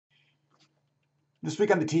This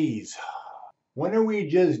week on the Tease, when are we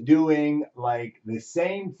just doing like the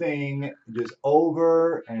same thing just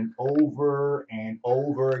over and over and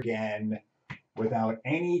over again without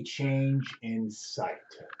any change in sight?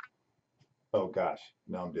 Oh gosh,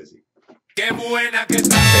 now I'm busy. Hey, que no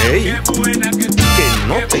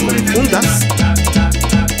te confundas.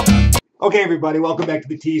 Okay, everybody, welcome back to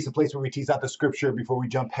the Tease, the place where we tease out the scripture before we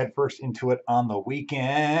jump headfirst into it on the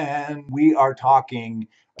weekend. We are talking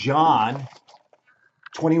John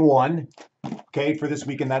 21, okay, for this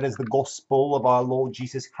week, and that is the gospel of our Lord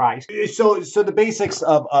Jesus Christ. So the basics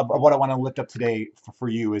of what I want to lift up today for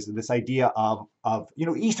you is this idea of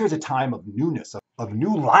Easter is a time of newness, of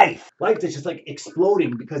new life. Life that's just like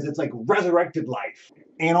exploding because it's like resurrected life.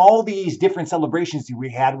 And all these different celebrations that we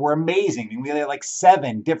had were amazing. I mean, we had like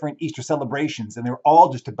 7 different Easter celebrations, and they're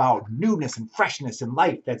all just about newness and freshness and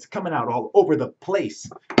life that's coming out all over the place.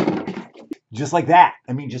 Just like that.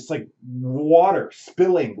 I mean, just like water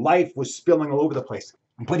spilling. Life was spilling all over the place.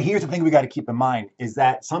 But here's the thing we got to keep in mind is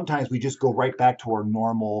that sometimes we just go right back to our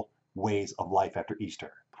normal ways of life after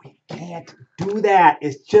Easter. We can't do that.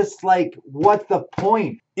 It's just like, what's the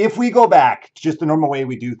point? If we go back to just the normal way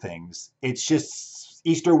we do things, it's just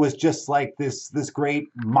Easter was just like this great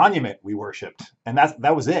monument we worshipped. And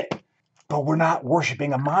that was it. But we're not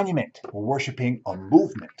worshiping a monument. We're worshiping a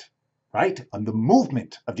movement. Right? On the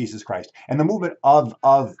movement of Jesus Christ and the movement of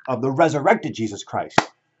the resurrected Jesus Christ.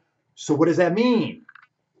 So what does that mean?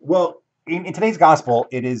 Well, in today's gospel,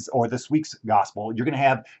 or this week's gospel, you're going to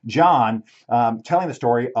have John telling the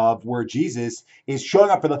story of where Jesus is showing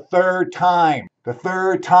up for the third time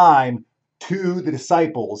to the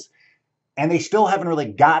disciples, and they still haven't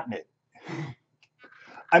really gotten it.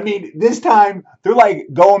 I mean, this time they're like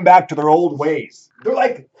going back to their old ways. They're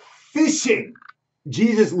like fishing.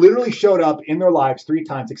 Jesus literally showed up in their lives 3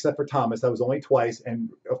 times, except for Thomas. That was only twice.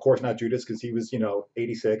 And of course, not Judas, because he was,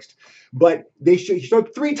 86th. But he showed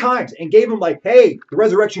up 3 times and gave him like, hey, the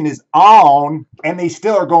resurrection is on. And they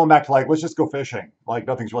still are going back to like, let's just go fishing. Like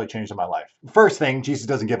nothing's really changed in my life. First thing, Jesus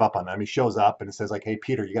doesn't give up on them. He shows up and says like, hey,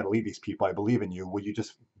 Peter, you got to lead these people. I believe in you. Will you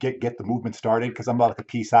just get the movement started? Because I'm about to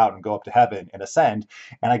peace out and go up to heaven and ascend.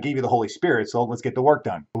 And I gave you the Holy Spirit. So let's get the work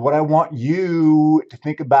done. What I want you to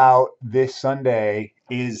think about this Sunday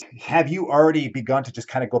is, have you already begun to just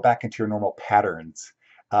kind of go back into your normal patterns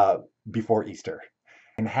before Easter?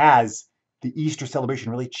 And has the Easter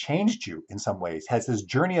celebration really changed you in some ways? Has this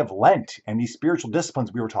journey of Lent and these spiritual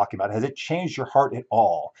disciplines we were talking about, has it changed your heart at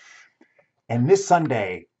all? And this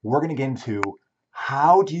Sunday, we're going to get into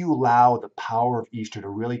how do you allow the power of Easter to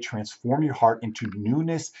really transform your heart into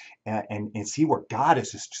newness and see where God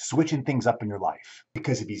is just switching things up in your life.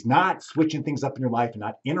 Because if he's not switching things up in your life and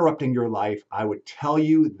not interrupting your life, I would tell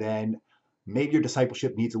you then maybe your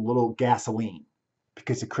discipleship needs a little gasoline.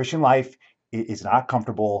 Because the Christian life is not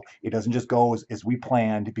comfortable. It doesn't just go as we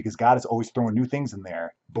planned, because God is always throwing new things in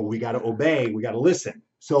there. But we got to obey. We got to listen.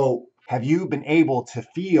 So have you been able to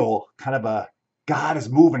feel kind of a God is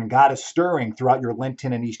moving, God is stirring throughout your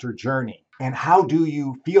Lenten and Easter journey? And how do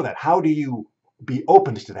you feel that? How do you be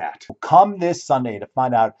open to that? Come this Sunday to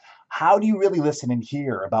find out, how do you really listen and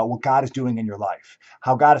hear about what God is doing in your life?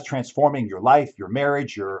 How God is transforming your life, your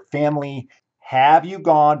marriage, your family. Have you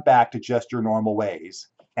gone back to just your normal ways?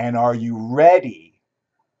 And are you ready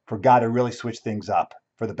for God to really switch things up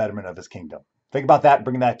for the betterment of his kingdom? Think about that and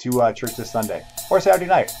bring that to church this Sunday or Saturday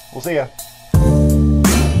night. We'll see you.